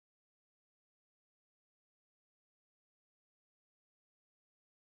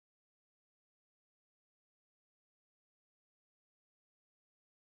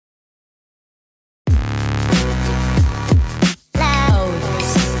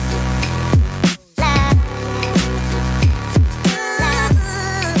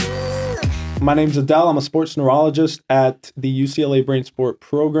My name's Adel. I'm a sports neurologist at the UCLA BrainSPORT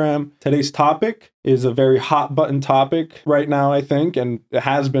program. Today's topic is a very hot button topic right now, I think, and it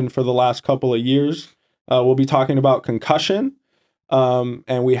has been for the last couple of years. We'll be talking about concussion,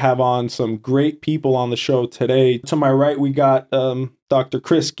 and we have on some great people on the show today. To my right, we got Dr.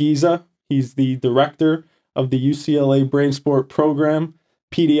 Giza. He's the director of the UCLA BrainSPORT program,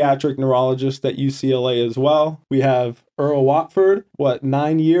 pediatric neurologist at UCLA as well. We have Earl Watford,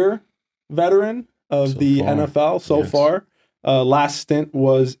 9-year veteran of the NFL so far. Last stint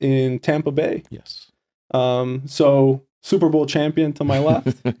was in Tampa Bay. Yes. So Super Bowl champion to my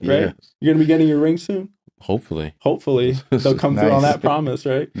left, right? Yes. You're going to be getting your ring soon? Hopefully. Hopefully. They'll come through on that promise,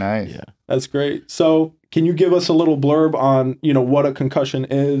 right? Nice. Yeah. That's great. So can you give us a little blurb on, what a concussion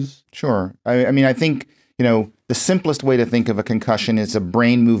is? Sure. I mean, I think, the simplest way to think of a concussion is a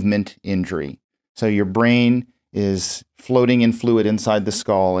brain movement injury. So your brain is floating in fluid inside the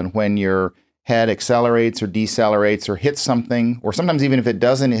skull, and when your head accelerates or decelerates or hits something, or sometimes even if it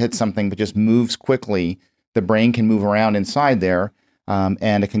doesn't hit something but just moves quickly, the brain can move around inside there,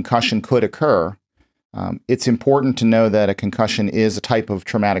 and a concussion could occur. It's important to know that a concussion is a type of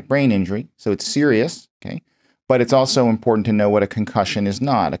traumatic brain injury, so it's serious, okay? But it's also important to know what a concussion is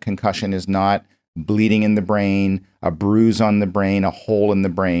not. A concussion is not bleeding in the brain, a bruise on the brain, a hole in the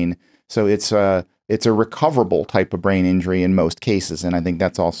brain. So it's a recoverable type of brain injury in most cases, and I think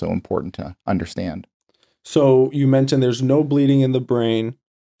that's also important to understand. So you mentioned there's no bleeding in the brain.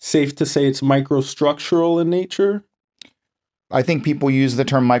 Safe to say it's microstructural in nature? I think people use the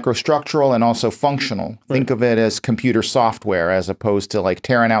term microstructural and also functional. Right. Think of it as computer software as opposed to like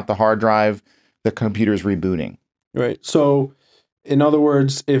tearing out the hard drive, the computer's rebooting. Right. So in other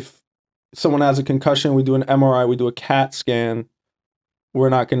words, if someone has a concussion, we do an MRI, we do a CAT scan, we're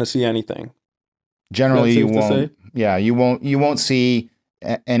not going to see anything. Generally, you won't. Yeah, you won't see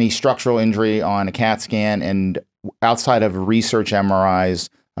any structural injury on a CAT scan, and outside of research MRIs,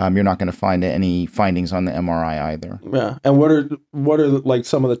 you're not going to find any findings on the MRI either. Yeah, and what are like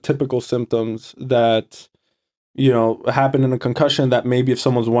some of the typical symptoms that happen in a concussion that maybe if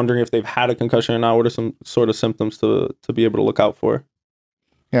someone's wondering if they've had a concussion or not, what are some sort of symptoms to be able to look out for?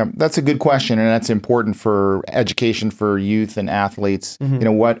 Yeah, that's a good question, and that's important for education for youth and athletes.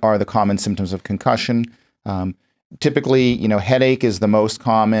 Mm-hmm. What are the common symptoms of concussion? Typically, headache is the most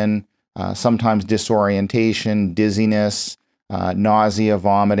common, sometimes disorientation, dizziness, nausea,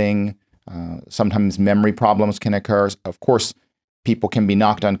 vomiting, sometimes memory problems can occur. Of course, people can be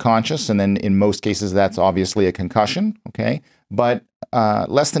knocked unconscious, and then in most cases, that's obviously a concussion, okay? But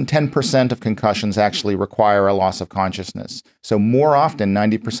less than 10% of concussions actually require a loss of consciousness. So more often,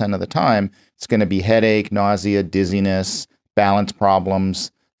 90% of the time, it's going to be headache, nausea, dizziness, balance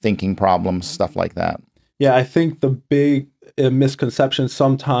problems, thinking problems, stuff like that. Yeah, I think the big misconception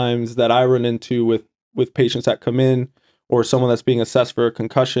sometimes that I run into with patients that come in or someone that's being assessed for a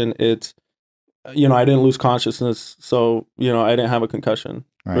concussion, it's, I didn't lose consciousness, so, I didn't have a concussion,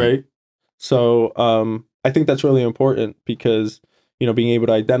 right? So I think that's really important because, being able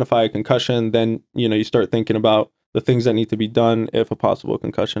to identify a concussion, then, you start thinking about the things that need to be done if a possible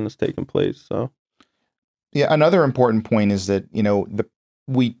concussion has taken place. So, yeah, another important point is that,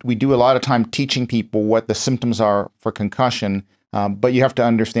 we do a lot of time teaching people what the symptoms are for concussion, but you have to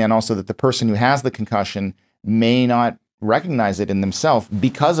understand also that the person who has the concussion may not recognize it in themselves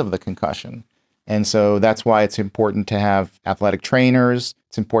because of the concussion. And so that's why it's important to have athletic trainers.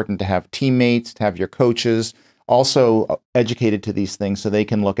 It's important to have teammates, to have your coaches also educated to these things so they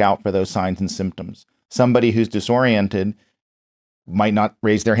can look out for those signs and symptoms. Somebody who's disoriented might not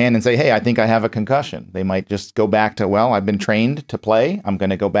raise their hand and say, hey, I think I have a concussion. They might just go back to, well, I've been trained to play. I'm going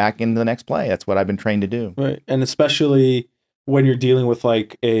to go back into the next play. That's what I've been trained to do. Right. And especially when you're dealing with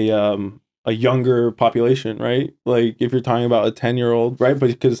like a younger population, right? Like if you're talking about a 10-year-old, right? But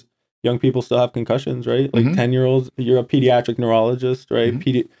because young people still have concussions, right? Like 10-year-olds, you're a pediatric neurologist, right?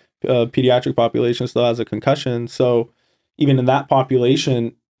 Pediatric population still has a concussion. So even in that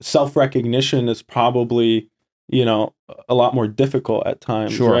population, self-recognition is probably, a lot more difficult at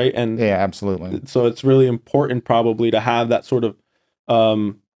times, right? And yeah, absolutely. So it's really important probably to have that sort of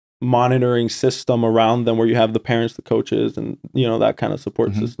monitoring system around them where you have the parents, the coaches, and, that kind of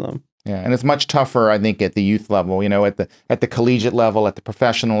support system. Yeah, and it's much tougher, I think, at the youth level. At the collegiate level, at the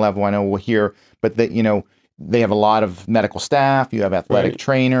professional level. I know we'll hear, but they have a lot of medical staff. You have athletic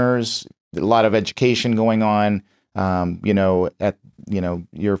trainers, a lot of education going on. At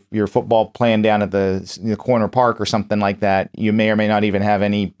your football playing down at the corner park or something like that, you may or may not even have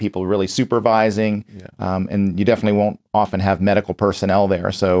any people really supervising, and you definitely won't often have medical personnel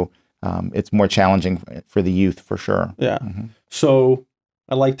there. So it's more challenging for the youth for sure. Yeah. So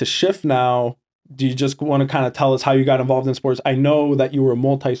I'd like to shift now. Do you just want to kind of tell us how you got involved in sports? I know that you were a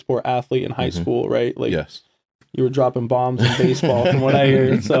multi-sport athlete in high school, right? Like, yes, you were dropping bombs in baseball, from what I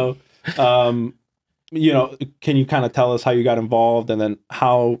hear. So, you know, can you kind of tell us how you got involved, and then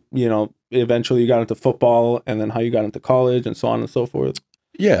how, you know, eventually you got into football, and then how you got into college, and so on and so forth?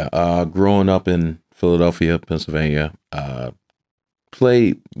 Yeah, growing up in Philadelphia, Pennsylvania,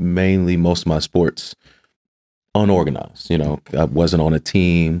 played mainly most of my sports unorganized. You know, I wasn't on a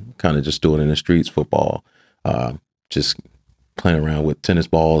team, kind of just doing it in the streets, football, just playing around with tennis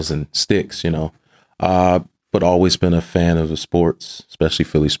balls and sticks, you know. But always been a fan of the sports, especially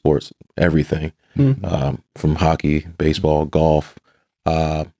Philly sports, everything, from hockey, baseball, golf.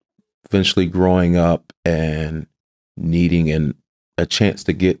 Eventually growing up and needing a chance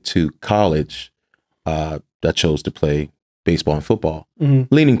to get to college, I chose to play baseball and football,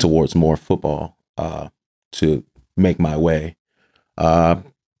 leaning towards more football to make my way.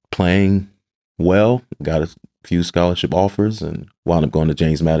 Playing well, got a few scholarship offers, and wound up going to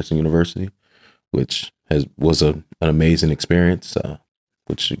James Madison University, which was an amazing experience,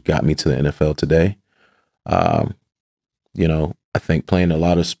 which got me to the NFL today. You know, I think playing a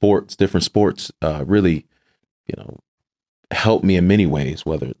lot of sports, different sports, really, you know, helped me in many ways,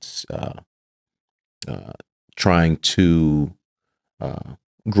 whether it's trying to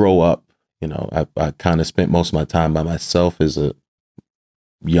grow up. You know, I kind of spent most of my time by myself as a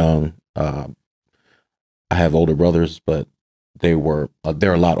young. I have older brothers, but they're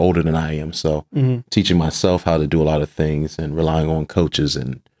a lot older than I am. So teaching myself how to do a lot of things and relying on coaches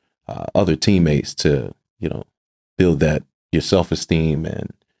and other teammates to, you know, build that your self-esteem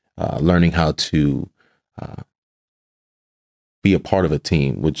and learning how to be a part of a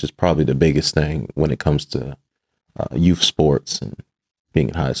team, which is probably the biggest thing when it comes to youth sports and being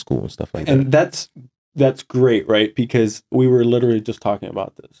in high school and stuff like that. And that's great, right? Because we were literally just talking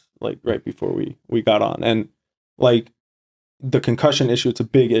about this, like, right before we got on. And like, the concussion issue, it's a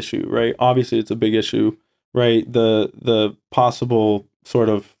big issue, right? Obviously it's a big issue, right? The possible sort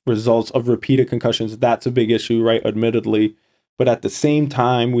of results of repeated concussions, that's a big issue, right? Admittedly. But at the same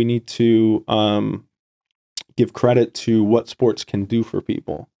time, we need to give credit to what sports can do for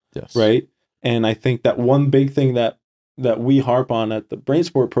people. Yes. Right. And I think that one big thing that we harp on at the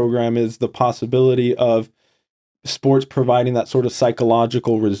BrainSPORT program is the possibility of sports providing that sort of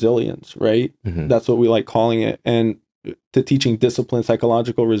psychological resilience, right? That's what we like calling it. And to teaching discipline,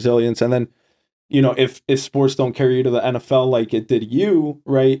 psychological resilience. And then, you know, if sports don't carry you to the NFL like it did you,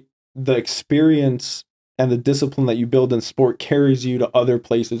 right, the experience and the discipline that you build in sport carries you to other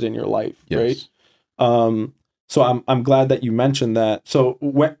places in your life, right? So I'm glad that you mentioned that. So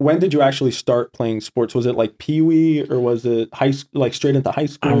when did you actually start playing sports? Was it like Pee-wee, or was it like straight into high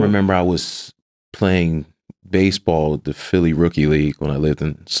school? I remember I was playing baseball at the Philly Rookie League when I lived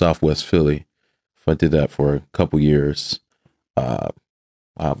in Southwest Philly. I did that for a couple years.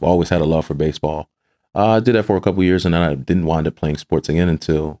 I've always had a love for baseball. I did that for a couple years, and then I didn't wind up playing sports again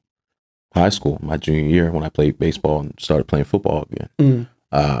until high school, my junior year, when I played baseball and started playing football again.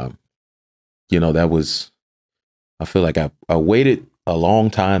 You know, that was, I feel like I waited a long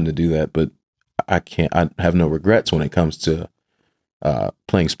time to do that, but I have no regrets when it comes to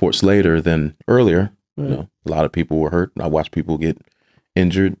playing sports later than earlier. You know, a lot of people were hurt. I watched people get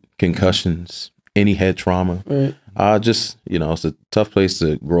injured, concussions, any head trauma. Just, you know, it's a tough place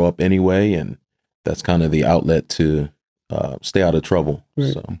to grow up anyway, and that's kind of the outlet to stay out of trouble.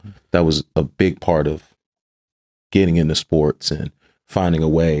 So that was a big part of getting into sports and finding a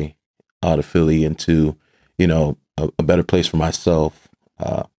way out of Philly into, you know, a better place for myself,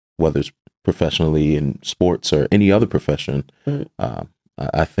 whether it's professionally in sports or any other profession.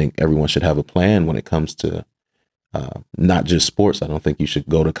 I think everyone should have a plan when it comes to not just sports. I don't think you should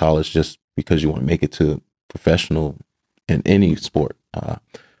go to college just because you want to make it to professional in any sport.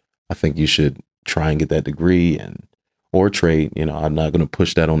 I think you should try and get that degree or trade. You know, I'm not going to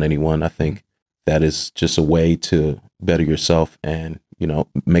push that on anyone. I think that is just a way to better yourself and, you know,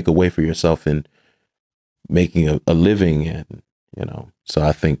 make a way for yourself in making a living. And, you know, so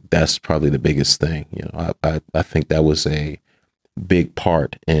I think that's probably the biggest thing. You know, I think that was a big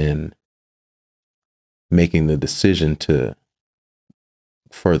part in making the decision to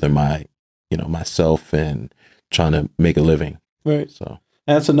further my, you know, myself and trying to make a living. Right. So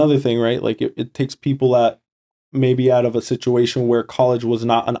and that's another thing, right? Like it takes people that maybe out of a situation where college was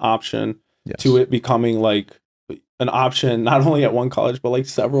not an option to it becoming like an option, not only at one college, but like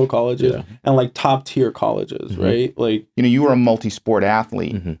several colleges and like top tier colleges, right? Like, you know, you were a multi-sport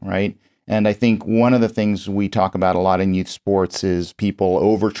athlete, right? And I think one of the things we talk about a lot in youth sports is people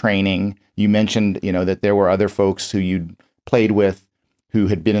overtraining. You mentioned, you know, that there were other folks who you played with who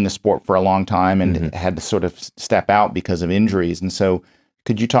had been in the sport for a long time and had to sort of step out because of injuries. And so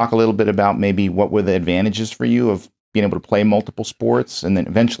could you talk a little bit about maybe what were the advantages for you of being able to play multiple sports? And then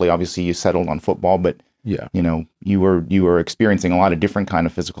eventually, obviously, you settled on football, but Yeah. you know, you were experiencing a lot of different kind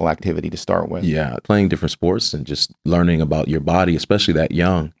of physical activity to start with. Yeah. Playing different sports and just learning about your body, especially that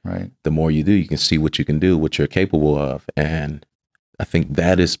young. Right. The more you do, you can see what you can do, what you're capable of. And I think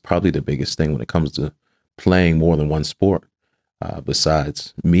that is probably the biggest thing when it comes to playing more than one sport,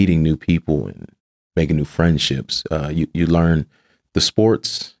 besides meeting new people and making new friendships. You learn the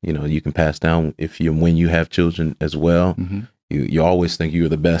sports, you know, you can pass down when you have children as well. You always think you're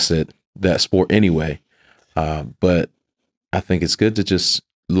the best at that sport anyway. But I think it's good to just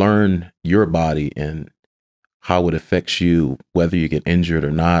learn your body and how it affects you, whether you get injured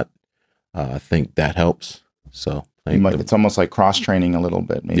or not. I think that helps. So it's almost like cross training a little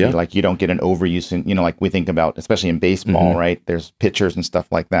bit. Maybe like you don't get an overuse, and like we think about, especially in baseball, right? There's pitchers and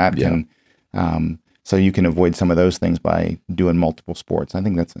stuff like that. Yeah. And so you can avoid some of those things by doing multiple sports. I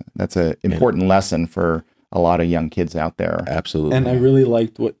think that's an important lesson for a lot of young kids out there. Absolutely. And I really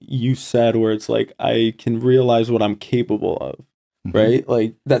liked what you said, where it's like, I can realize what I'm capable of, right?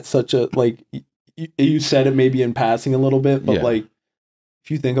 Like, that's such a, like, you said it maybe in passing a little bit, but like, if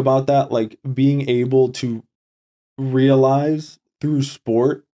you think about that, like being able to realize through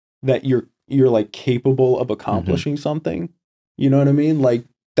sport that you're like capable of accomplishing something, you know what I mean? Like,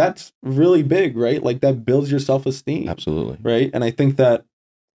 that's really big, right? Like, that builds your self-esteem. Absolutely. Right. And I think that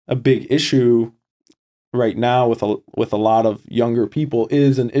a big issue right now with a lot of younger people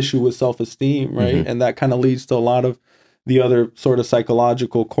is an issue with self-esteem, right? And that kind of leads to a lot of the other sort of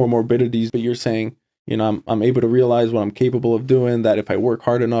psychological comorbidities. But you're saying, you know, I'm able to realize what I'm capable of doing, that if I work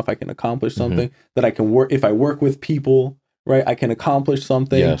hard enough, I can accomplish something, that I can work, if I work with people, right, I can accomplish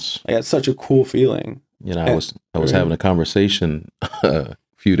something. Yes. It's such a cool feeling. You know, I was having a conversation a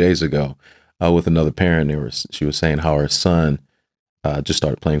few days ago with another parent. She was saying how her son just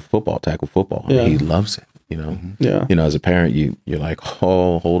started playing football, tackle football. And he loves it, you know. You know, as a parent, you're like,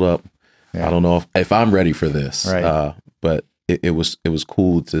 oh, hold up. I don't know if I'm ready for this. Right. But it was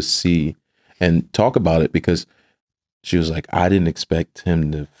cool to see and talk about it, because she was like, I didn't expect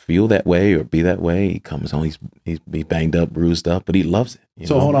him to feel that way or be that way. He comes home, he's banged up, bruised up, but he loves it.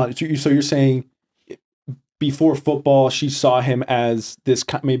 So hold on. So you're saying before football, she saw him as this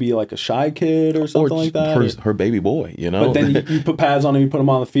maybe like a shy kid or something like that? Her baby boy, you know? But then you put pads on him, you put him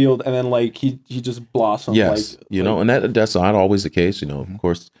on the field, and then like he just blossomed. Yes, like, you know, and that's not always the case. You know, of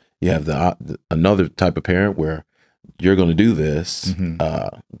course, you have another type of parent where you're going to do this,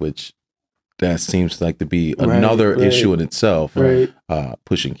 which that seems like to be another issue in itself.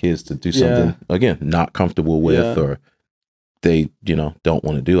 Pushing kids to do something, again, not comfortable with, or they, you know, don't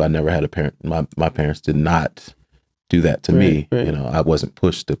want to do. I never had a parent. My parents did not do that to me. You know, I wasn't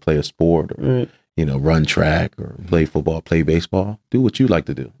pushed to play a sport or, you know, run track or play football, play baseball. Do what you like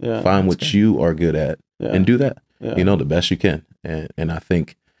to do. Find what you are good at and do that, you know, the best you can. And I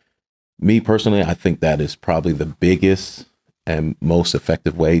think, me personally, I think that is probably the biggest and most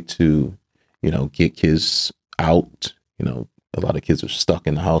effective way to, you know, get kids out. You know, a lot of kids are stuck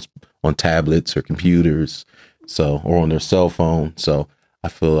in the house on tablets or computers, or on their cell phone. So I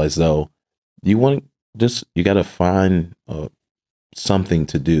feel as though you got to find something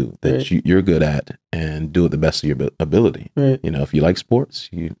to do that you're good at and do it the best of your ability. You know, if you like sports,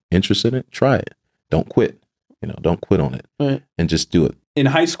 you're interested in it, try it. Don't quit. You know, don't quit on it, and just do it. In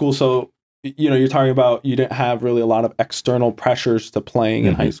high school, so, you know, you're talking about you didn't have really a lot of external pressures to playing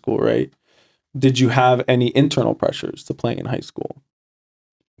in high school, right? Did you have any internal pressures to playing in high school?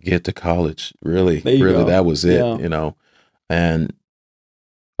 Get to college, really, go. That was it, you know. And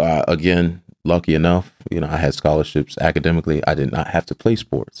again, lucky enough, you know, I had scholarships academically. I did not have to play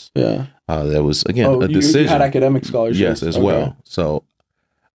sports. That was, again, a decision. You had academic scholarships? Yes, as well. So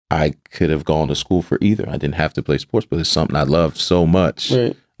I could have gone to school for either. I didn't have to play sports, but it's something I loved so much.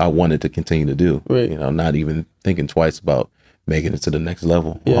 I wanted to continue to do. You know, not even thinking twice about making it to the next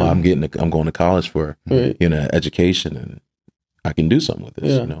level. I'm going to college for you know, education, and I can do something with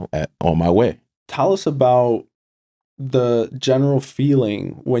this. You know, on my way. Tell us about the general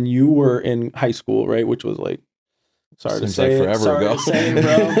feeling when you were in high school, right? Which was like, sorry to say it, bro,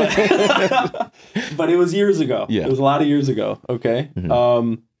 but it was years ago. It was a lot of years ago. Okay.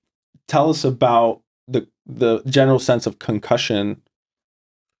 Tell us about the general sense of concussion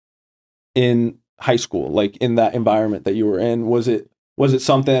in high school, like in that environment that you were in. Was it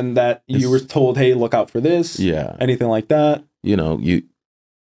something that you were told, hey, look out for this? Anything like that? You know, you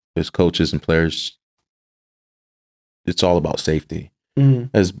as coaches and players, it's all about safety.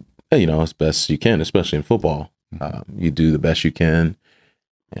 As you know, as best you can, especially in football. You do the best you can.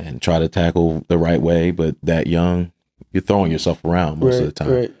 and try to tackle the right way. But that young, you're throwing yourself around most of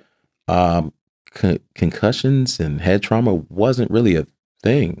the time. Concussions and head trauma wasn't really a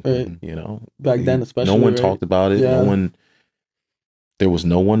thing, you know, back then, especially. No one talked about it. Yeah. There was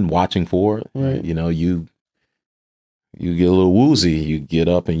no one watching for it. Right. You know, you get a little woozy, you get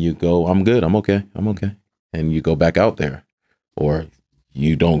up and you go, I'm good, I'm okay. And you go back out there, or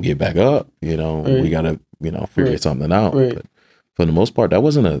you don't get back up, you know, we got to, you know, figure something out. But for the most part, that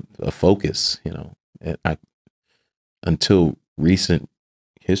wasn't a focus, you know, until recent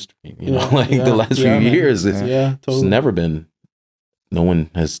history, you know, like the last few years, it's never been, no one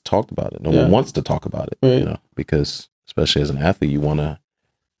has talked about it. No one wants to talk about it, you know, because especially as an athlete, you want to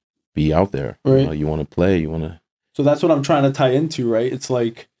be out there, you know, you want to play, you want to. So that's what I'm trying to tie into, right? It's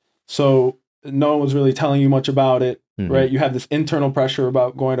like, so no one was really telling you much about it, right? You have this internal pressure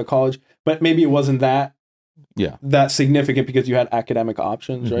about going to college, but maybe it wasn't that significant because you had academic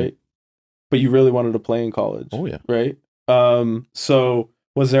options, right? But you really wanted to play in college. Oh yeah. Right? So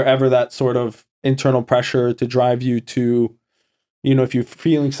was there ever that sort of internal pressure to drive you to, you know, if you're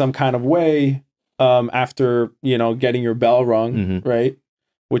feeling some kind of way after, you know, getting your bell rung, right?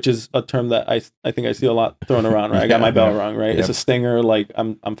 Which is a term that I think I see a lot thrown around, right? I got my bell rung, right? It's a stinger, like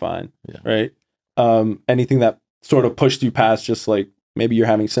I'm fine, right? Anything that sort of pushed you past just like maybe you're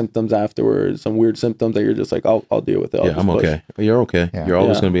having symptoms afterwards, some weird symptoms that you're just like, I'll deal with it. I'm okay. You're okay. Yeah. You're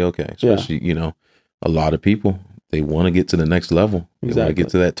always going to be okay. Especially, you know, a lot of people, they want to get to the next level. They want to get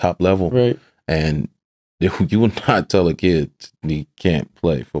to that top level. Right. And you will not tell a kid he can't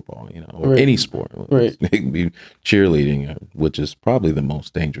play football, you know, or any sport. Right. It can be cheerleading, which is probably the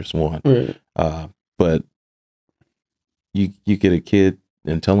most dangerous one. Right. But you get a kid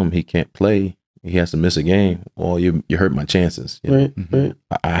and tell him he can't play, he has to miss a game. Well, you hurt my chances. You know? Right.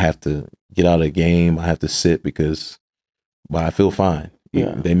 I have to get out of the game. I have to sit because I feel fine.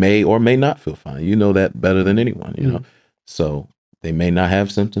 Yeah. They may or may not feel fine. You know that better than anyone, you know. So they may not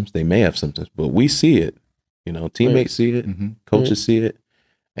have symptoms. They may have symptoms, but we see it. You know, teammates see it, coaches see it,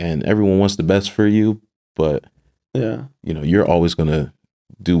 and everyone wants the best for you. But you know, you're always going to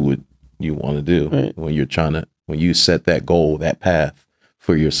do what you want to do when you're when you set that goal, that path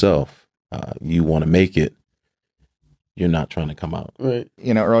for yourself. You want to make it. You're not trying to come out. Right.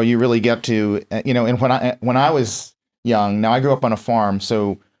 You know, Earl, you really get to, you know, and when I was young, now I grew up on a farm,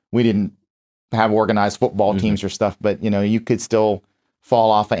 so we didn't have organized football teams or stuff, but, you know, you could still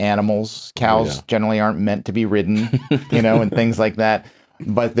fall off of animals. Cows generally aren't meant to be ridden, you know, and things like that.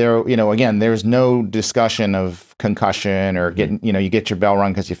 But there, you know, again, there's no discussion of concussion or getting, you know, you get your bell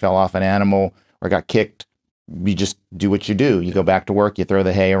rung because you fell off an animal or got kicked. You just do what you do. You go back to work, you throw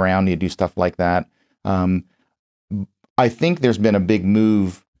the hay around, you do stuff like that. I think there's been a big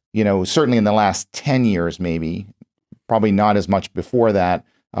move, you know, certainly in the last 10 years, maybe, probably not as much before that,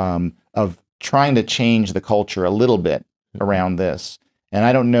 of trying to change the culture a little bit around this. And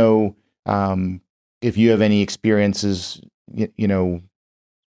I don't know if you have any experiences, you know,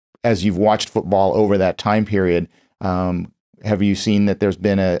 as you've watched football over that time period, have you seen that there's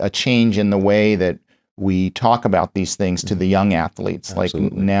been a change in the way that we talk about these things to the young athletes?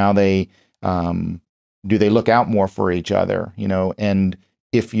 Absolutely. Like now they, do they look out more for each other, you know? And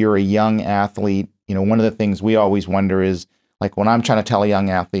if you're a young athlete, you know, one of the things we always wonder is, like when I'm trying to tell a young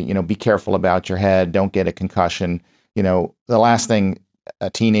athlete, you know, be careful about your head, don't get a concussion, you know, the last thing a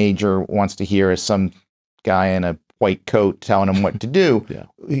teenager wants to hear is some guy in a white coat telling them what to do.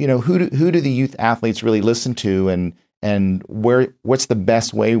 You know, who do the youth athletes really listen to, and what's the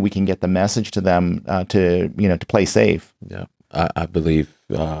best way we can get the message to them to, you know, to play safe? Yeah, I believe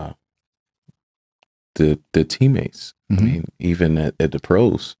the teammates. I mean, even at the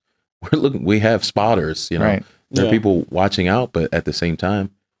pros, we have spotters, you know, there are people watching out, but at the same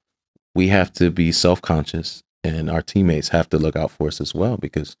time, we have to be self-conscious, and our teammates have to look out for us as well,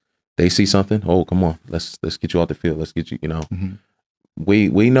 because they see something. Oh, come on, let's get you off the field. Let's get you. You know,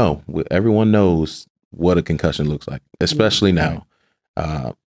 we know. Everyone knows what a concussion looks like, especially now,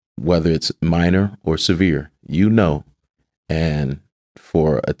 whether it's minor or severe. You know, and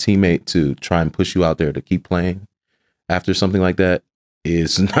for a teammate to try and push you out there to keep playing after something like that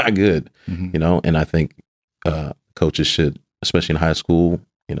is not good. You know, and I think coaches should, especially in high school,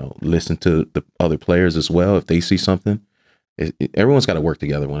 you know, listen to the other players as well. If they see something, everyone's got to work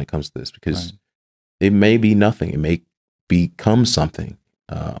together when it comes to this, because it may be nothing. It may become something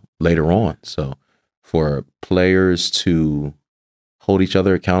later on. So for players to hold each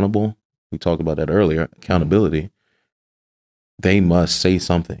other accountable, we talked about that earlier, accountability, they must say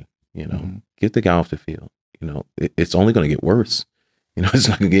something, you know, get the guy off the field. You know, it's only going to get worse. You know, it's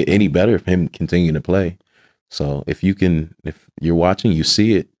not going to get any better if him continuing to play. So if you're watching, you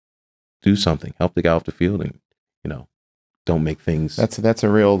see it, do something, help the guy off the field, and don't make things. That's a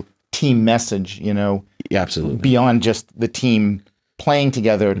real team message, Yeah, absolutely. beyond just the team playing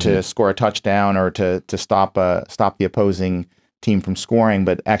together to score a touchdown or to stop the opposing team from scoring,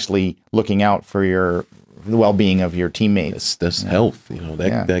 but actually looking out for the well-being of your teammates. That's health.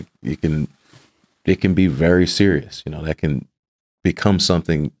 That it can be very serious. That can become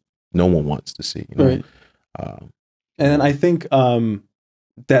something no one wants to see. Right. And I think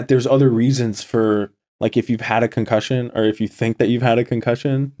that there's other reasons for, like, if you've had a concussion or if you think that you've had a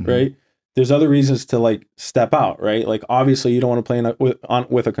concussion, right? There's other reasons to, like, step out, right? Like, obviously you don't want to play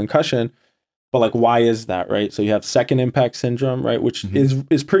with a concussion, but, like, why is that, right? So you have second impact syndrome, right? Which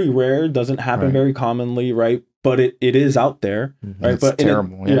is pretty rare, doesn't happen very commonly, right? But it is out there, right? It's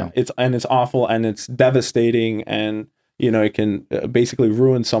terrible. It's awful and it's devastating, and it can basically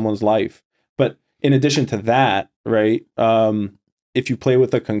ruin someone's life. But in addition to that, right? If you play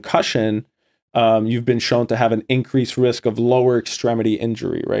with a concussion, you've been shown to have an increased risk of lower extremity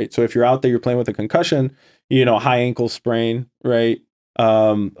injury, right? So if you're out there, you're playing with a concussion, high ankle sprain, right?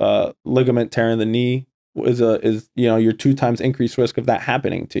 Ligament tear in the knee is your 2 times increased risk of that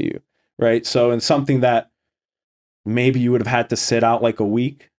happening to you, right? So in something that maybe you would have had to sit out like a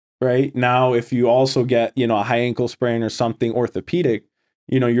week, right? Now, if you also get, a high ankle sprain or something orthopedic,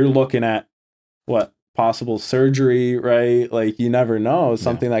 you're looking at what? Possible surgery, right? Like, you never know,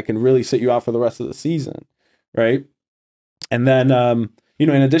 something that can really sit you out for the rest of the season, right? And then, in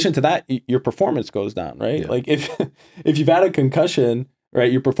addition to that, your performance goes down, right? Like, if you've had a concussion, right,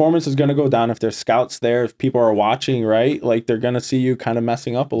 your performance is going to go down. If there's scouts there, if people are watching, right, like, they're going to see you kind of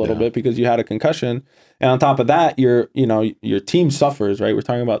messing up a little bit because you had a concussion. And on top of that, your team suffers, right? We're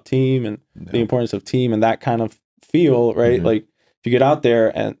talking about team and the importance of team and that kind of feel, right? Like, if you get out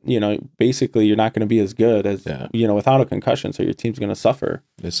there and, basically you're not going to be as good as, without a concussion. So your team's going to suffer.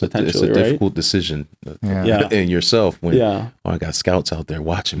 It's a difficult decision in yourself when, I got scouts out there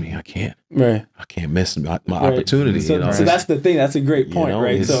watching me. I can't miss my opportunity. So that's the thing. That's a great point,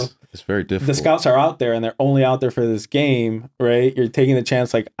 right? So it's very difficult. The scouts are out there and they're only out there for this game, right? You're taking the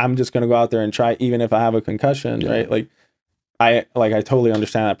chance, like, I'm just going to go out there and try, even if I have a concussion, right? Like, I totally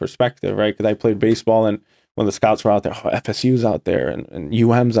understand that perspective, right? Because I played baseball, and when the scouts were out there, FSU's out there and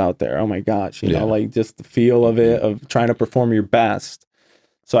UM's out there. Oh my gosh, like, just the feel of it, of trying to perform your best.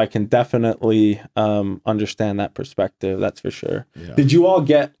 So I can definitely understand that perspective. That's for sure. Yeah. Did you all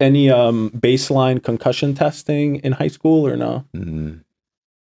get any baseline concussion testing in high school or no?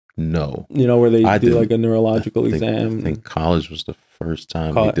 No. Where they do like a neurological exam? I think college was the first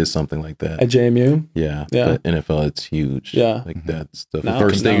time they did something like that. At JMU? Yeah. But NFL, it's huge. Yeah. Like, that's the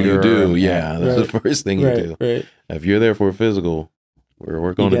first thing you do. Yeah. That's the first thing you do. Right. If you're there for a physical,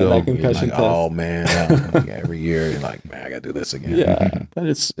 we're going to go. Like, test. oh, man. Every year, you're like, man, I got to do this again. Yeah. But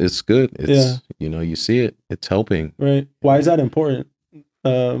it's good. It's, you see it. It's helping. Right. Why is that important?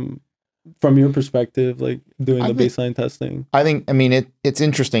 From your perspective, like, doing the baseline testing? It's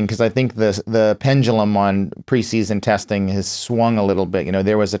interesting because I think the pendulum on preseason testing has swung a little bit.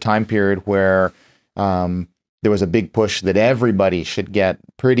 There was a time period where there was a big push that everybody should get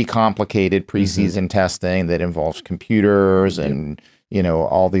pretty complicated preseason testing that involves computers and,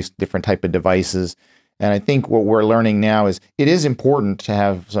 all these different type of devices. And I think what we're learning now is it is important to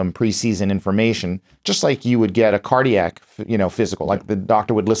have some preseason information, just like you would get a cardiac, physical, like the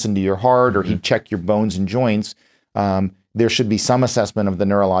doctor would listen to your heart or he'd check your bones and joints. There should be some assessment of the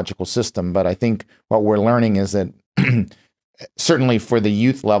neurological system. But I think what we're learning is that certainly for the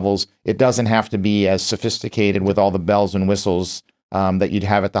youth levels, it doesn't have to be as sophisticated with all the bells and whistles that you'd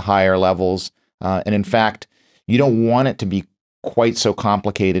have at the higher levels. And in fact, you don't want it to be quite so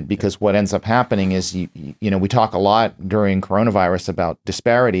complicated, because what ends up happening is we talk a lot during coronavirus about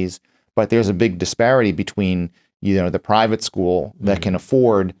disparities, but there's a big disparity between the private school that can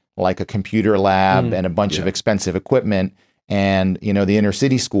afford like a computer lab and a bunch of expensive equipment, and the inner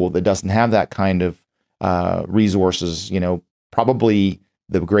city school that doesn't have that kind of resources. Probably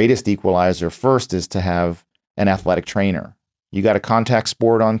the greatest equalizer first is to have an athletic trainer. You got a contact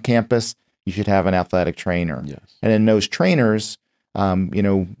sport on campus, you should have an athletic trainer. Yes. And in those trainers,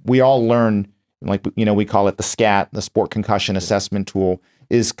 we all learn, like, we call it the SCAT, the Sport Concussion Assessment Tool,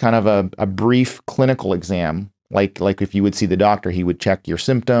 is kind of a brief clinical exam. Like if you would see the doctor, he would check your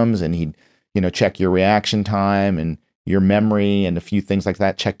symptoms and he'd, check your reaction time and your memory and a few things like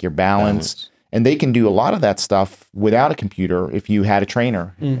that, check your balance. And they can do a lot of that stuff without a computer if you had a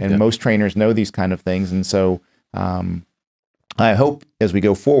trainer. And most trainers know these kind of things. And so, I hope as we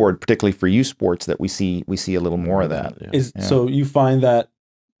go forward, particularly for youth sports, that we see a little more of that. So you find that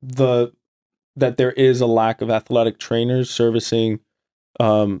the that there is a lack of athletic trainers servicing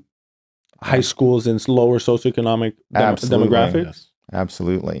high schools in lower socioeconomic demographics? Yes.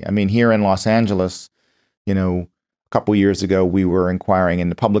 Absolutely. I mean, here in Los Angeles, a couple years ago, we were inquiring in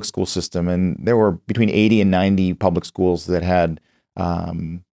the public school system, and there were between 80 and 90 public schools that had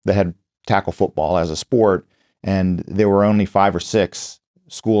tackle football as a sport, and there were only 5 or 6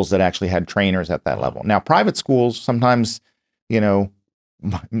 schools that actually had trainers at that level. Now, private schools sometimes,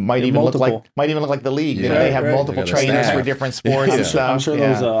 might even look like the league. Yeah, they have multiple trainers for different sports and stuff. I'm sure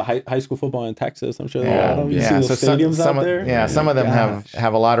there was high school football in Texas. I'm sure you see those stadiums out there. Yeah, some of them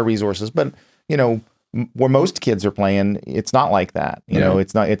have a lot of resources, but where most kids are playing, it's not like that.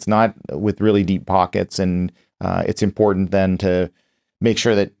 It's not with really deep pockets, and it's important then to make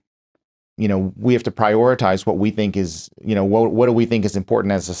sure that we have to prioritize what we think is, what do we think is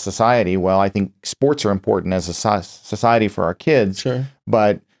important as a society? Well, I think sports are important as a society for our kids, sure.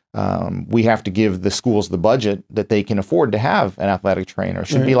 But we have to give the schools the budget that they can afford to have an athletic trainer. It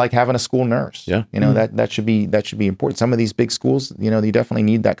should be like having a school nurse. Yeah. That should be important. Some of these big schools, you definitely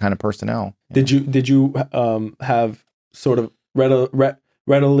need that kind of personnel. Did you have sort of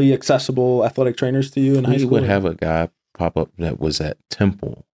readily accessible athletic trainers to you in high school? We would have a guy pop up that was at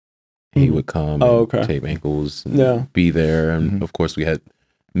Temple. He would come and tape ankles and be there. And of course we had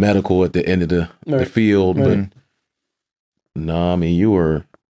medical at the end of the field, but no, I mean, you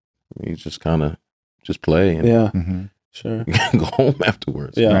just kind of play and sure. go home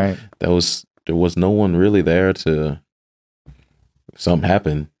afterwards. Yeah. Right. There was no one really there if something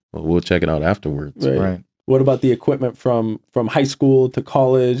happened, well, we'll check it out afterwards. Right. What about the equipment from high school to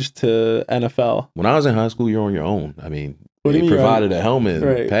college to NFL? When I was in high school, you're on your own. I mean, they provided a helmet,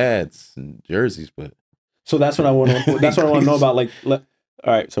 and pads, and jerseys, but so that's what I want to. That's what I want to know about.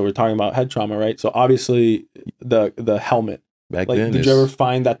 All right, so we're talking about head trauma, right? So obviously the helmet. Back then, did you ever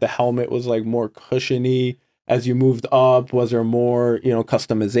find that the helmet was more cushiony as you moved up? Was there more,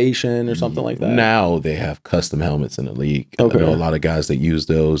 customization or something like that? Now they have custom helmets in the league. I know a lot of guys that use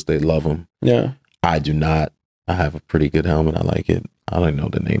those. They love them. Yeah, I do not. I have a pretty good helmet. I like it. I don't know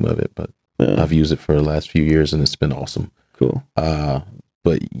the name of it, but I've used it for the last few years, and it's been awesome. Cool.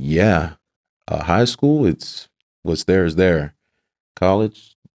 But yeah, high school, what's there is there.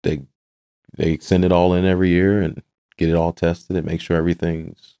 College, they send it all in every year and get it all tested and make sure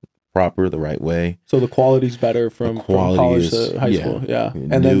everything's proper the right way. So the quality's better from college to high school. Yeah.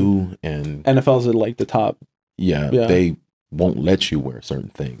 And new, and NFL's at the top. Yeah. They won't let you wear certain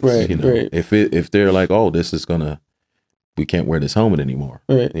things. Right. Right. If they're like, oh, we can't wear this helmet anymore.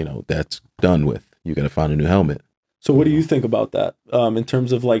 Right. That's done with. You got to find a new helmet. So what do you think about that in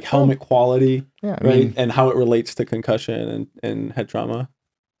terms of helmet quality, and how it relates to concussion and head trauma?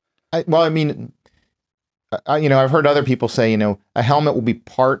 I've heard other people say, a helmet will be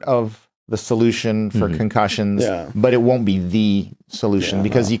part of the solution for concussions, but it won't be the solution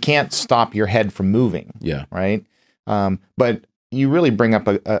because you can't stop your head from moving. Yeah. Right. But you really bring up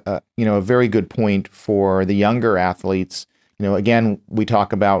a very good point for the younger athletes. Again, we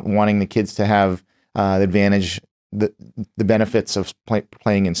talk about wanting the kids to have the advantage, the benefits of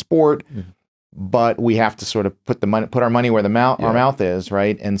playing in sport, but we have to sort of put our money where our mouth is,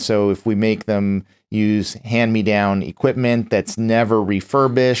 right? And so if we make them use hand-me-down equipment that's never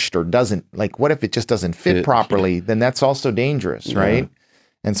refurbished or doesn't, what if it just doesn't fit properly? Then that's also dangerous, right?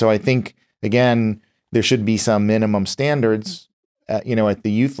 And so I think, again, there should be some minimum standards, at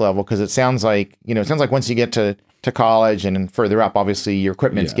the youth level, because it sounds like once you get to college and further up, obviously your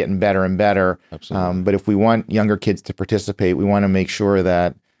equipment's getting better and better. Absolutely. But if we want younger kids to participate, we want to make sure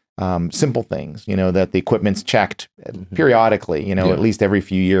that simple things, that the equipment's checked periodically, at least every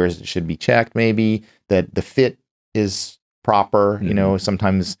few years it should be checked, maybe that the fit is proper,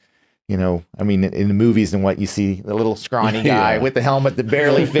 sometimes, in the movies and what you see, the little scrawny guy with the helmet that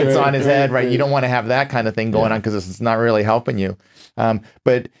barely fits on his head, right? You don't want to have that kind of thing going on because it's not really helping you.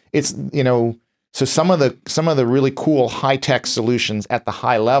 But it's, so some of the really cool high-tech solutions at the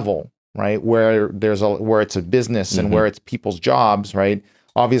high level, right, where it's a business and where it's people's jobs, right?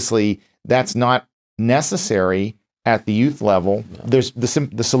 Obviously, that's not necessary at the youth level. There's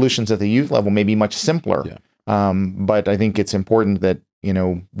the solutions at the youth level may be much simpler. But I think it's important that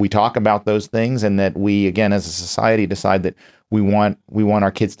we talk about those things, and that we, again, as a society, decide that we want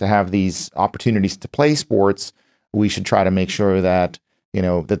our kids to have these opportunities to play sports. We should try to make sure that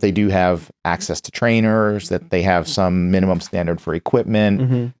that they do have access to trainers, that they have some minimum standard for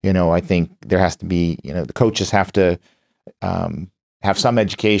equipment. I think there has to be, the coaches have to have some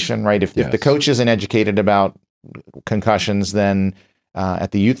education, right? If the coach isn't educated about concussions, then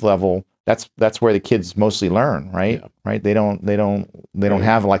at the youth level, that's where the kids mostly learn, right? Yeah. Right? They don't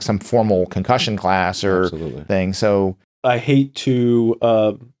have like some formal concussion class or thing. So I hate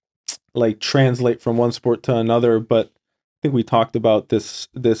to like translate from one sport to another, but I think we talked about this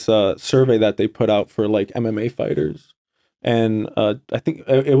survey that they put out for like MMA fighters, and I think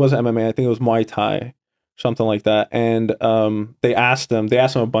it wasn't MMA. I think it was Muay Thai, something like that. And they asked them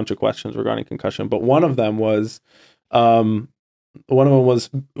a bunch of questions regarding concussion, but one of them was who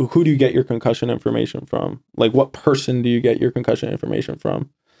do you get your concussion information from? Like, what person do you get your concussion information from?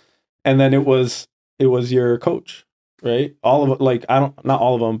 And then it was your coach, right? All of it, like, not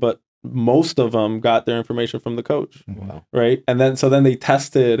all of them, but most of them got their information from the coach. Wow. Right. And then they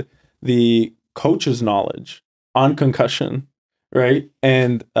tested the coach's knowledge on concussion, right?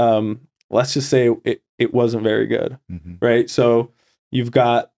 And let's just say it wasn't very good. Right. So you've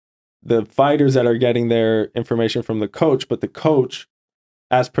got the fighters that are getting their information from the coach, but the coach,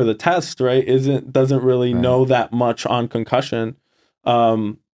 as per the test, right, doesn't really know that much on concussion,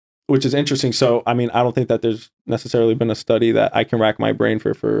 which is interesting. So, I mean, I don't think that there's necessarily been a study that I can rack my brain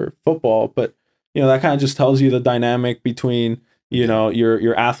for football, but that kind of just tells you the dynamic between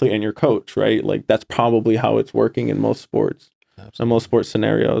your athlete and your coach, right? Like, that's probably how it's working in most sports, in most sports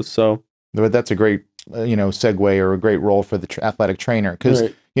scenarios. So, but that's a great segue, or a great role for the athletic trainer, because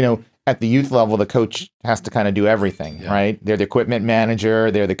at the youth level, the coach has to kind of do everything, right? They're the equipment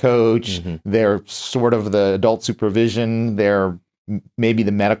manager, they're the coach, they're sort of the adult supervision, they're maybe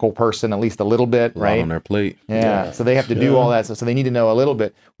the medical person, at least a little bit, right? On their plate. Yeah. So they have to do all that. So they need to know a little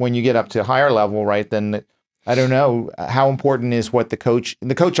bit. When you get up to higher level, right, then I don't know how important is what the coach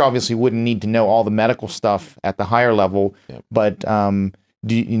obviously wouldn't need to know all the medical stuff at the higher level, but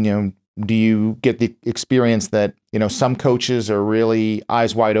do you get the experience that, some coaches are really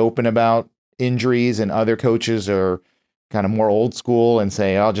eyes wide open about injuries, and other coaches are kind of more old school and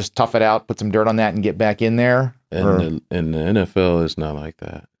say, I'll just tough it out, put some dirt on that and get back in there? And the NFL is not like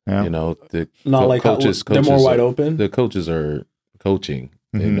that. Yeah. The coaches, they're more wide open. The coaches are coaching.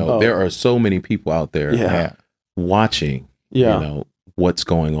 There are so many people out there watching, what's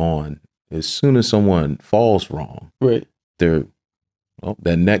going on. As soon as someone falls wrong, right,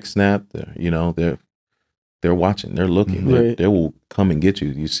 that next snap, they're watching, they're looking, they will come and get you.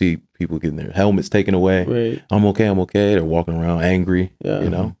 You see people getting their helmets taken away. Right. I'm okay. They're walking around angry.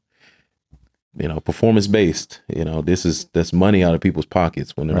 Performance based. That's money out of people's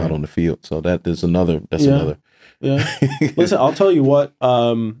pockets when they're not on the field. So that's another. Yeah. Listen, I'll tell you what.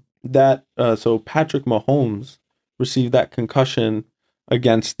 So Patrick Mahomes received that concussion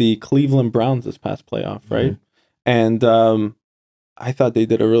against the Cleveland Browns this past playoff, right? And I thought they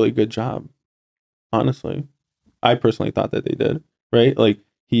did a really good job. Honestly, I personally thought that they did, right? Like,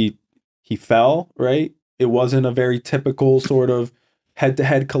 he fell, right? It wasn't a very typical sort of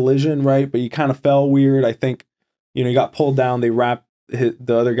head-to-head collision, right? But he kind of fell weird. I think, he got pulled down. They the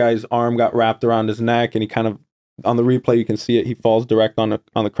other guy's arm got wrapped around his neck, and he kind of, on the replay, you can see it. He falls direct on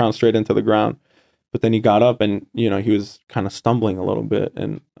the crown, straight into the ground. But then he got up, and, he was kind of stumbling a little bit.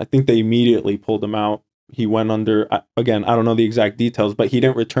 And I think they immediately pulled him out. He went under, again, I don't know the exact details, but he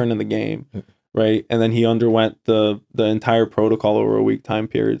didn't return in the game, right? And then he underwent the entire protocol over a week time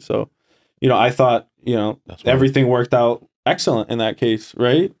period. So, I thought, everything worked out excellent in that case,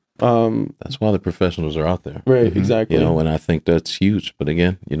 right? That's why the professionals are out there. Right, exactly. And I think that's huge. But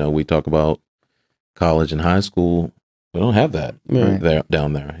again, we talk about college and high school. We don't have that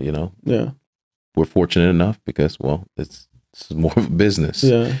down there, Yeah. We're fortunate enough because, this is more of a business.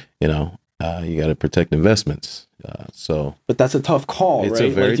 Yeah. You got to protect investments. But that's a tough call, it's right?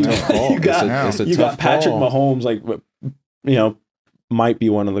 It's a very tough call. You got Patrick Mahomes, like, might be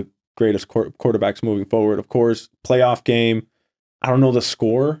one of the greatest quarterbacks moving forward. Of course, playoff game. I don't know the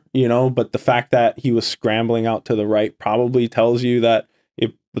score, but the fact that he was scrambling out to the right probably tells you that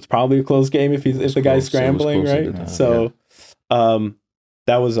it was probably a close game if the guy's scrambling, right? So,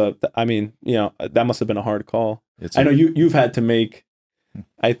 that was that must have been a hard call. I know you've had to make.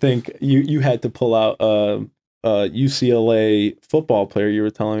 I think you had to pull out a UCLA football player you were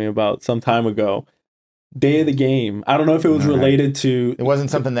telling me about some time ago. Day of the game. I don't know if it was related to. It wasn't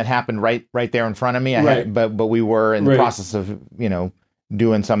something that happened right there in front of me. But we were in the process of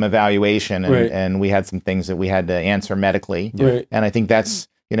doing some evaluation, and we had some things that we had to answer medically. Right. And I think that's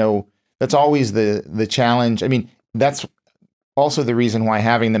that's always the challenge. I mean, that's also the reason why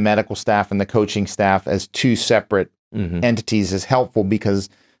having the medical staff and the coaching staff as two separate entities is helpful, because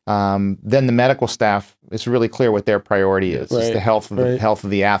then the medical staff, it's really clear what their priority is. It's the health of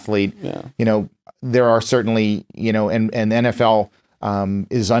the athlete. Yeah. There are certainly, and the NFL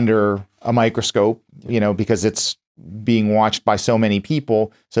is under a microscope, because it's being watched by so many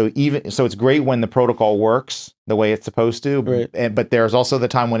people. So it's great when the protocol works the way it's supposed to, right. but there's also the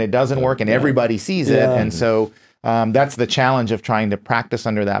time when it doesn't work and everybody sees it. And so that's the challenge of trying to practice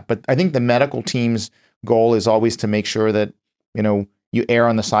under that. But I think the medical team's goal is always to make sure that, you know, you err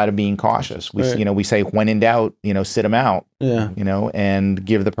on the side of being cautious. We, you know, we say when in doubt, you know, sit them out, you know, and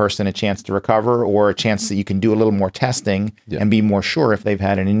give the person a chance to recover, or a chance that you can do a little more testing and be more sure if they've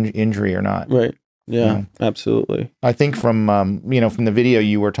had an injury or not. Right. Yeah, you know? Absolutely. I think from, you know, from the video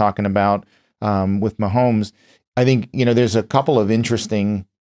you were talking about with Mahomes, I think, you know, there's a couple of interesting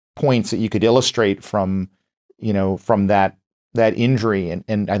points that you could illustrate from, you know, from that injury.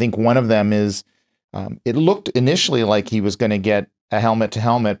 And I think one of them is it looked initially like he was going to get a helmet to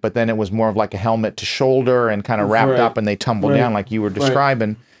helmet, but then it was more of like a helmet to shoulder and kind of wrapped up and they tumbled down like you were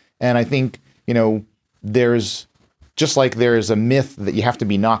describing. And I think, you know, there's just like there's a myth that you have to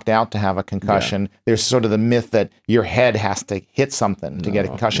be knocked out to have a concussion. There's sort of the myth that your head has to hit something to get a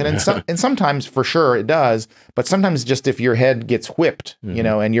concussion. And sometimes for sure it does, but sometimes just if your head gets whipped, you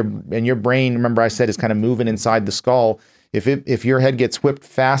know, and your brain, remember I said, is kind of moving inside the skull. If your head gets whipped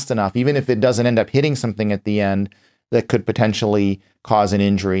fast enough, even if it doesn't end up hitting something at the end, that could potentially cause an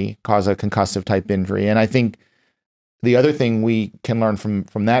injury, cause a concussive type injury. And I think the other thing we can learn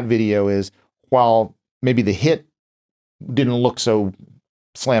from that video is, while maybe the hit didn't look so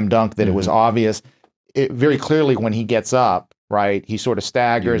slam dunk that it was obvious, it very clearly when he gets up, right, he sort of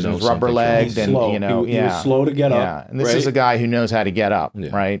staggers and is rubber legged, and slow. You know, he was slow to get up. And this is a guy who knows how to get up,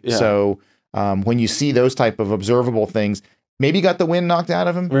 right? So when you see those type of observable things, maybe he got the wind knocked out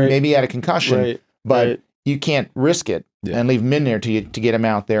of him, maybe he had a concussion, but you can't risk it and leave him in there to get him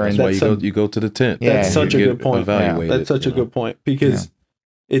out there. That's and why you go to the tent. That's such a good point. That's such a good point, because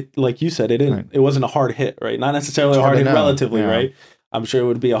it, like you said, it wasn't a hard hit, right? Not necessarily a hard hit relatively, right? I'm sure it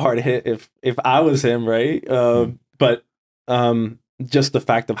would be a hard hit if I was him, right? But just the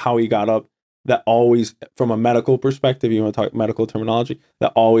fact of how he got up, that always, from a medical perspective, you want to talk medical terminology,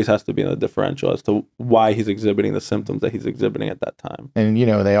 that always has to be in the differential as to why he's exhibiting the symptoms that he's exhibiting at that time. And, you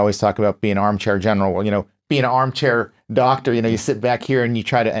know, they always talk about being an armchair general. Well, you know, being an armchair doctor, you know, you sit back here and you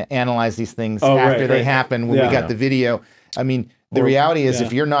try to analyze these things after they happen. When we got the video, I mean, the reality is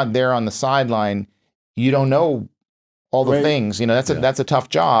if you're not there on the sideline, you don't know all the things. You know, that's a tough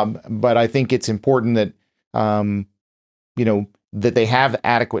job. But I think it's important that, you know, that they have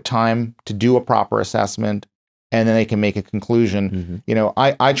adequate time to do a proper assessment, and then they can make a conclusion. You know,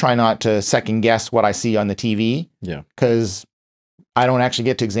 I try not to second guess what I see on the TV, because I don't actually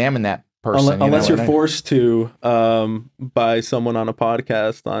get to examine that person. Unless you're forced to by someone on a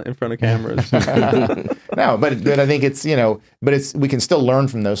podcast in front of cameras. No, but I think it's, you know, but we can still learn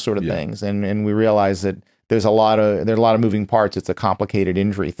from those sort of things, and we realize that there's a lot of moving parts. It's a complicated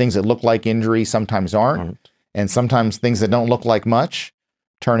injury. Things that look like injury sometimes aren't. And sometimes things that don't look like much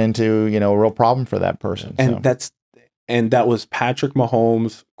turn into, you know, a real problem for that person. And that was Patrick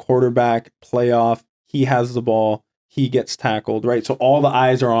Mahomes, quarterback, playoff. He has the ball. He gets tackled, right? So all the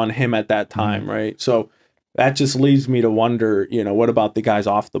eyes are on him at that time, right? So that just leads me to wonder, you know, what about the guys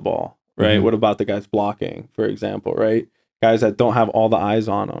off the ball, right? What about the guys blocking, for example, right? Guys that don't have all the eyes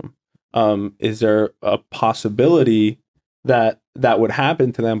on them. Is there a possibility that would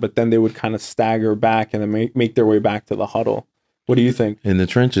happen to them, but then they would kind of stagger back and then make their way back to the huddle? What do you think? In the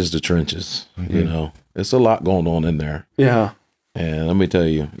trenches, you know, it's a lot going on in there. Yeah. And let me tell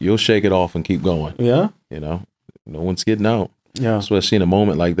you, you'll shake it off and keep going. Yeah. You know, no one's getting out. Yeah. Especially in a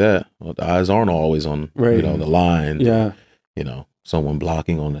moment like that. Well, the eyes aren't always on, you know, the line. Yeah. You know, someone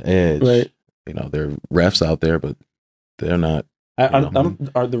blocking on the edge. Right. You know, there are refs out there, but they're not.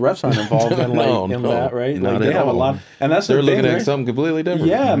 Are the refs aren't involved in in that, right? Like they have a lot, and that's they're looking at something completely different.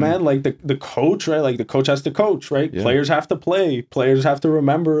 Yeah, man. Like the coach, right? Like the coach has to coach, right? Yeah. Players have to play. Players have to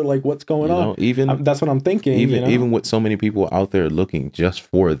remember like what's going on. Even that's what I'm thinking. Even with so many people out there looking just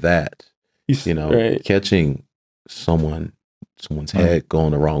for that, you know, catching someone's head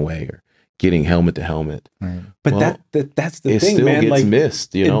going the wrong way or getting helmet to helmet. But that's the thing, still man. Gets like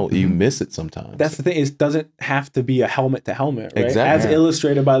missed, you know, you miss it sometimes. That's the thing. It doesn't have to be a helmet to helmet, right? As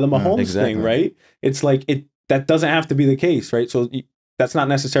illustrated by the Mahomes thing, right? It's like that doesn't have to be the case, right? So that's not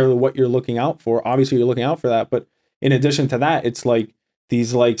necessarily what you're looking out for. Obviously, you're looking out for that, but in addition to that, it's like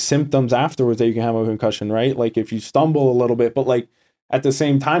these like symptoms afterwards that you can have a concussion, right? Like if you stumble a little bit, but like at the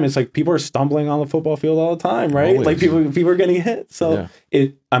same time, it's like people are stumbling on the football field all the time, right? Always. Like people are getting hit. So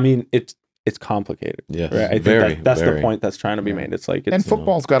it's complicated. Yeah, right? I think that's the point that's trying to be made. It's like and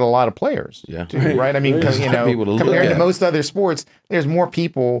football's got a lot of players, too, right? I mean, because you know, compared to most other sports, there's more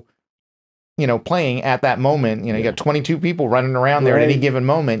people, playing at that moment. You got 22 people running around there at any given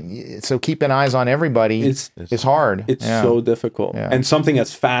moment. So keeping eyes on everybody is hard. It's so difficult. And something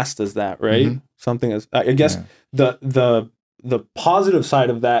as fast as that, right? Something as, I guess the positive side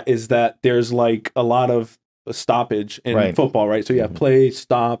of that is that there's like a lot of stoppage in football, right? So you have play,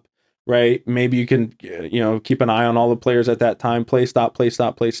 stop, right? Maybe you can, keep an eye on all the players at that time. Play, stop, play,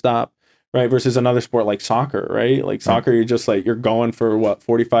 stop, play, stop. Right. Versus another sport like soccer, right? Like soccer, you're just like, you're going for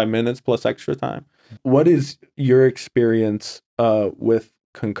 45 minutes plus extra time. What is your experience with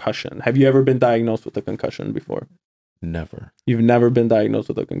concussion? Have you ever been diagnosed with a concussion before? Never. You've never been diagnosed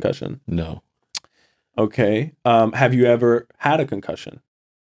with a concussion? No. Okay. Have you ever had a concussion?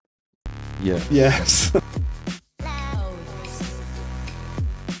 Yes. Yes.